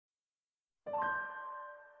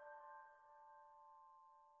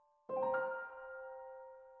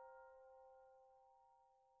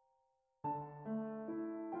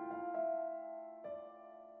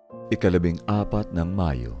Ika-14 ng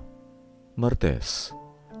Mayo, Martes,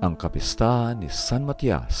 ang Kapistahan ni San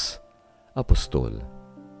Matias, apostol.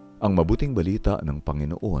 Ang mabuting balita ng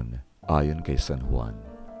Panginoon ayon kay San Juan.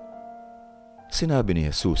 Sinabi ni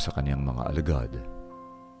Jesus sa kanyang mga alagad,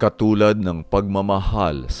 "Katulad ng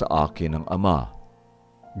pagmamahal sa akin ng Ama,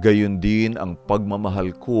 gayon din ang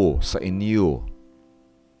pagmamahal ko sa inyo.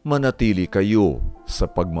 Manatili kayo sa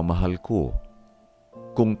pagmamahal ko.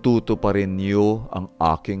 Kung tutuparin niyo ang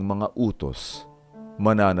aking mga utos,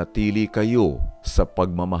 mananatili kayo sa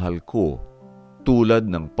pagmamahal ko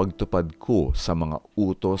tulad ng pagtupad ko sa mga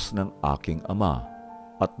utos ng aking Ama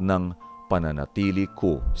at ng pananatili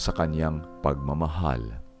ko sa kanyang pagmamahal.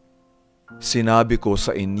 Sinabi ko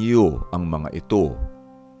sa inyo ang mga ito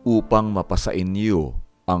upang mapasain niyo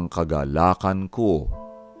ang kagalakan ko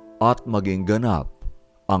at maging ganap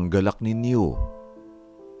ang galak ninyo.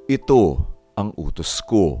 Ito ang utos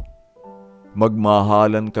ko.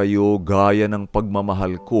 Magmahalan kayo gaya ng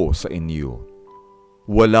pagmamahal ko sa inyo.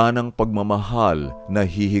 Wala nang pagmamahal na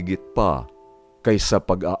hihigit pa kaysa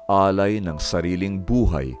pag-aalay ng sariling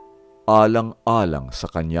buhay alang-alang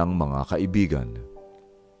sa kanyang mga kaibigan.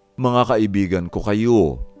 Mga kaibigan ko kayo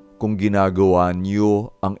kung ginagawa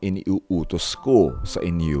niyo ang iniuutos ko sa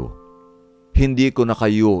inyo. Hindi ko na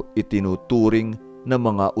kayo itinuturing na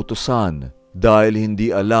mga utusan dahil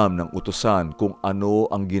hindi alam ng utusan kung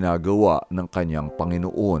ano ang ginagawa ng kanyang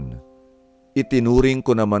Panginoon. Itinuring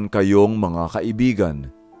ko naman kayong mga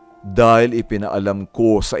kaibigan dahil ipinaalam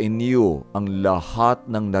ko sa inyo ang lahat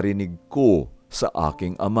ng narinig ko sa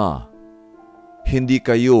aking Ama. Hindi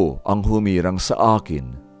kayo ang humirang sa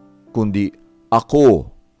akin, kundi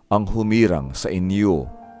ako ang humirang sa inyo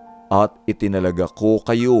at itinalaga ko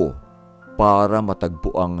kayo para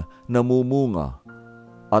matagpuang namumunga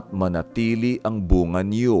at manatili ang bunga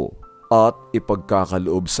niyo at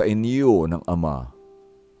ipagkakaloob sa inyo ng Ama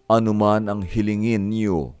anuman ang hilingin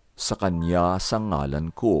niyo sa Kanya sa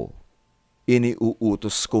ngalan ko.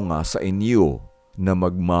 Iniuutos ko nga sa inyo na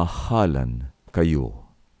magmahalan kayo."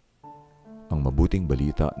 Ang mabuting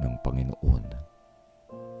balita ng Panginoon.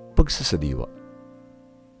 Pagsasadiwa.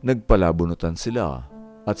 Nagpalabunutan sila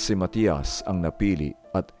at si Matias ang napili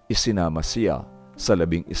at isinama siya sa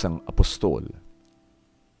 11 apostol.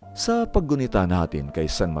 Sa paggunita natin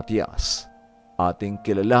kay San Matias, ating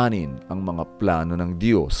kilalanin ang mga plano ng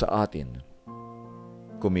Diyos sa atin.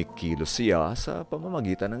 Kumikilos siya sa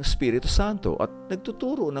pamamagitan ng Espiritu Santo at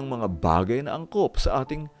nagtuturo ng mga bagay na angkop sa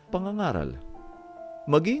ating pangangaral.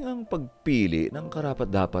 Maging ang pagpili ng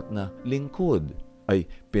karapat-dapat na lingkod ay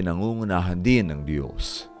pinangungunahan din ng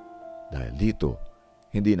Diyos. Dahil dito,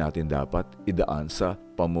 hindi natin dapat idaan sa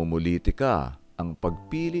pamumulitika ang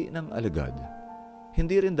pagpili ng alagad.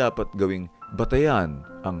 Hindi rin dapat gawing batayan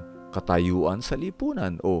ang katayuan sa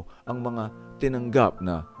lipunan o ang mga tinanggap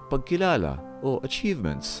na pagkilala o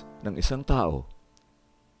achievements ng isang tao.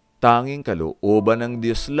 Tanging kalooban ng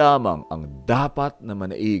Diyos lamang ang dapat na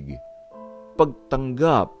manaig,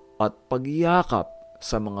 pagtanggap at pagyakap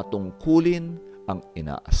sa mga tungkulin ang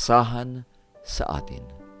inaasahan sa atin.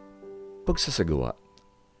 Pagsasagawa,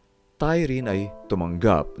 tayo rin ay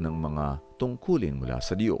tumanggap ng mga tungkulin mula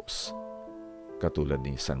sa Diyos. Katulad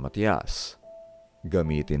ni San Matias,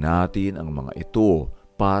 gamitin natin ang mga ito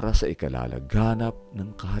para sa ikalalaganap ng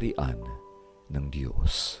kaharian ng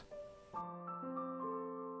Diyos.